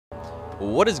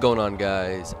What is going on,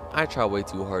 guys? I try way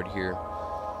too hard here.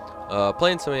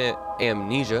 Playing some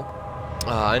Amnesia.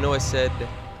 I know I said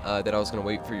that I was going to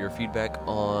wait for your feedback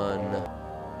on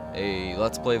a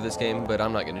Let's Play of this game, but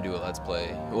I'm not going to do a Let's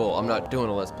Play. Well, I'm not doing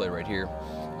a Let's Play right here.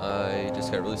 I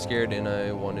just got really scared and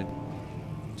I wanted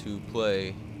to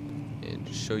play and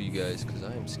just show you guys because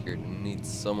I am scared and need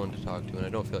someone to talk to, and I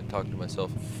don't feel like talking to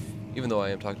myself. Even though I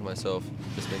am talking to myself,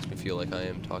 this makes me feel like I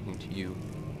am talking to you.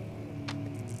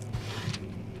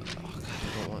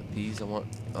 These I want.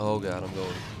 Oh god, I'm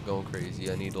going crazy.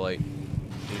 I need light.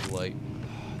 Need light.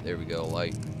 There we go,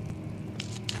 light.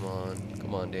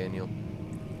 Come on, Daniel.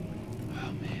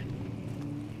 Oh man.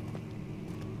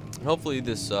 And hopefully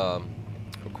this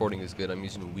recording is good. I'm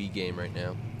using a Wii game right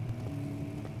now.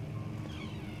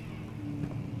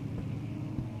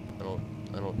 I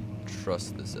don't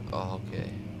trust this. Oh, okay.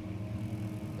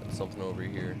 Got something over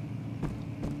here.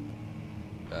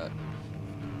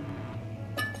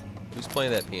 Who's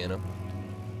playing that piano?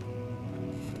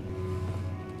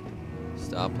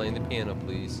 Stop playing the piano,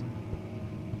 please.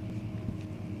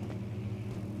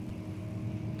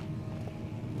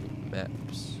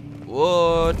 Maps.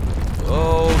 What?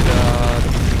 Oh god.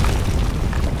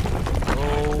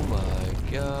 Oh my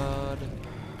god.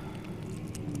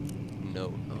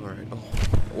 No. Alright. Oh.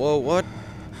 Whoa, what?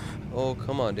 Oh,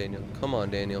 come on, Daniel. Come on,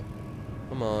 Daniel.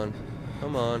 Come on.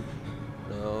 Come on.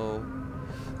 No.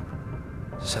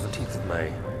 17th of May,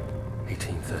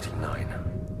 1839.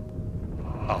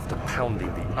 After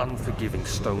pounding the unforgiving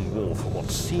stone wall for what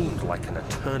seemed like an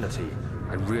eternity,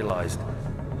 I realized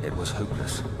it was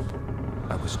hopeless.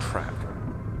 I was trapped.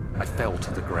 I fell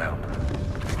to the ground,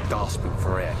 gasping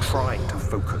for air, trying to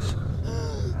focus.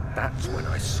 That's when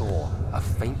I saw a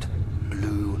faint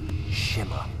blue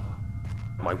shimmer.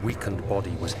 My weakened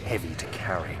body was heavy to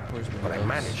carry, but I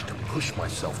managed to push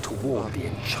myself toward the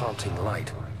enchanting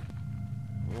light.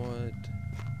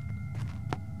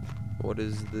 What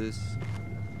is this?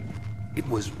 It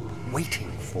was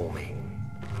waiting for me.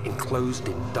 Enclosed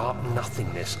in dark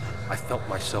nothingness, I felt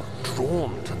myself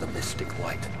drawn to the mystic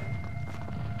light.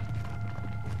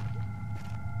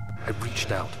 I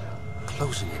reached out,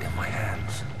 closing it in my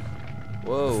hands.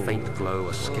 Whoa. A faint glow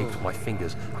escaped my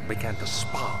fingers and began to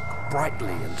spark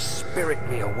brightly and spirit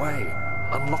me away,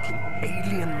 unlocking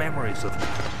alien memories of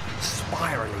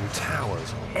spiraling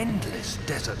towers, endless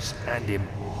deserts, and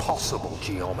impossible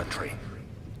geometry.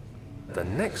 The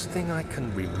next thing I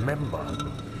can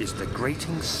remember is the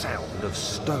grating sound of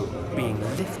stone being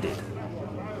lifted,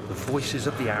 the voices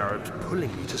of the Arabs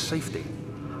pulling me to safety,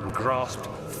 and grasped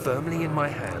firmly in my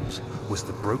hands was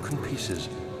the broken pieces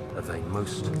of a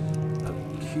most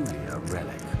peculiar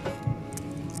relic.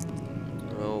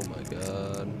 Oh my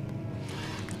god.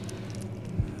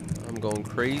 I'm going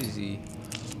crazy.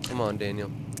 Come on, Daniel.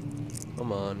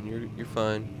 Come on, you're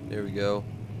fine. There we go.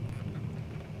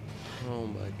 Oh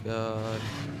my god.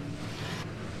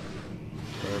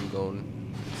 I'm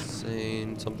going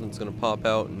insane. Something's gonna pop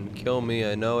out and kill me,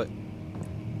 I know it.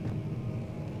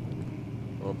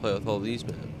 I wanna play with all these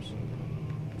maps.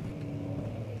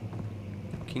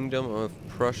 Kingdom of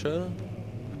Prussia.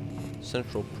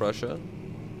 Central Prussia.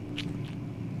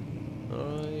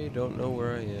 I don't know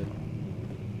where I am.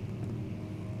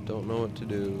 Don't know what to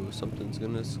do. Something's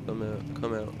gonna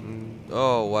come out and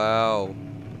oh wow.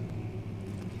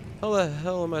 How the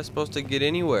hell am I supposed to get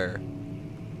anywhere?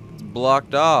 It's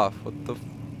blocked off. What the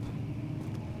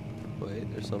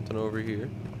wait, there's something over here.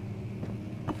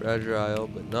 Fragile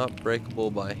but not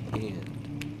breakable by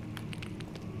hand.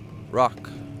 Rock.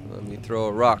 Let me throw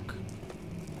a rock.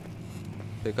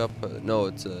 Pick up no,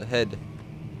 it's a head.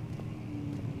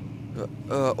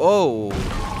 Oh.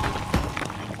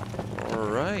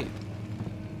 Alright.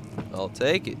 I'll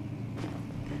take it.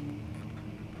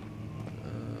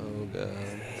 Oh god.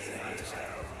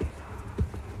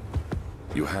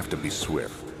 You have to be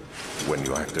swift when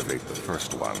you activate the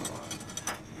first one.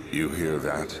 You hear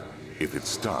that? If it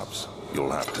stops,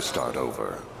 you'll have to start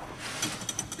over.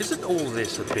 Isn't all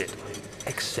this a bit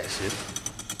excessive?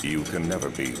 You can never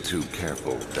be too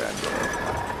careful, Daniel.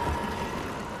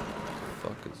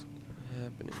 What the fuck is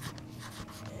happening?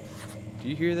 Do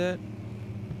you hear that?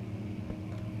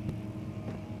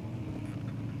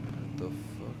 What the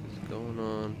fuck is going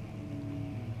on?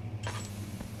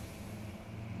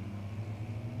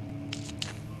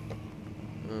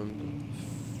 I'm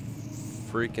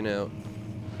freaking out.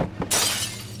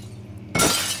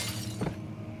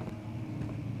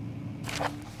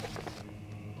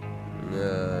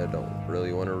 I don't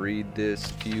really want to read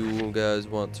this. If you guys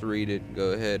want to read it,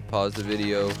 go ahead, pause the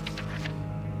video.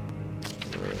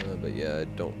 But yeah, I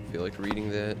don't feel like reading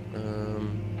that.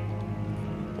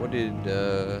 What did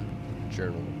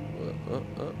journal.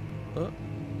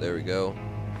 There we go.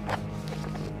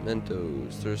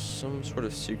 Mementos. There's some sort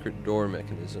of secret door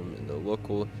mechanism in the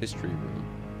local history room.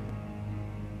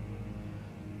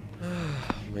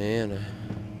 Man,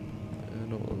 I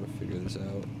don't want to figure this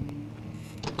out.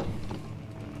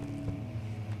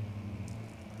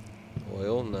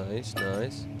 Oil, nice,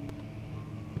 nice.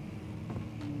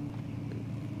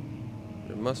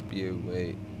 There must be a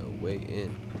way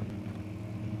in.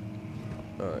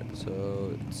 Alright,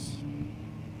 so it's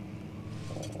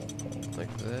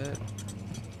like that.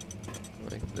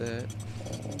 Like that.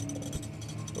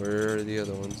 Where are the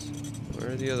other ones?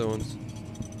 Where are the other ones?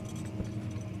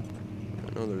 I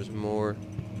know there's more.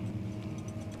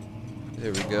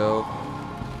 There we go.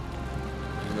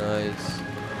 Nice.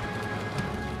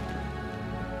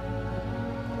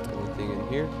 Anything in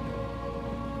here?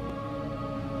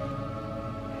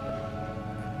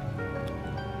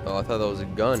 Oh, I thought that was a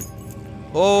gun.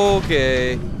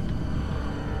 Okay.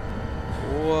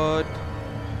 What?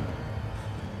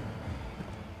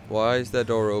 Why is that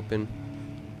door open?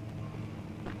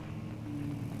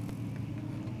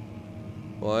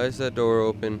 Why is that door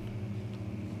open?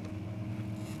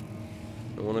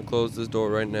 I want to close this door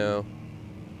right now.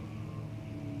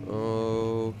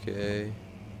 Okay.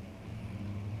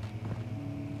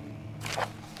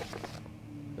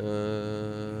 I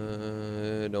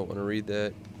don't want to read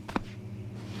that.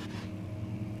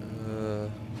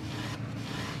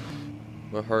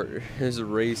 My heart is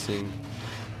racing.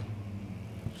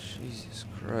 Jesus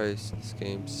Christ, this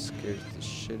game scares the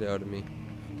shit out of me.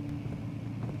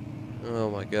 Oh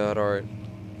my god, alright.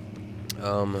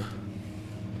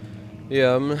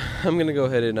 Yeah, I'm gonna go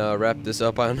ahead and wrap this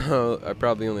up. I know I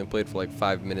probably only played for like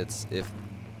 5 minutes, if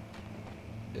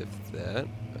that.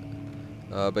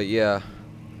 But yeah.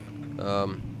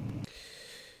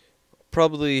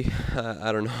 Probably,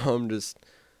 I don't know, I'm just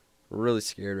really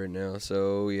scared right now.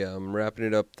 So yeah, I'm wrapping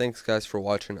it up. Thanks guys for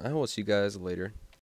watching. I will see you guys later.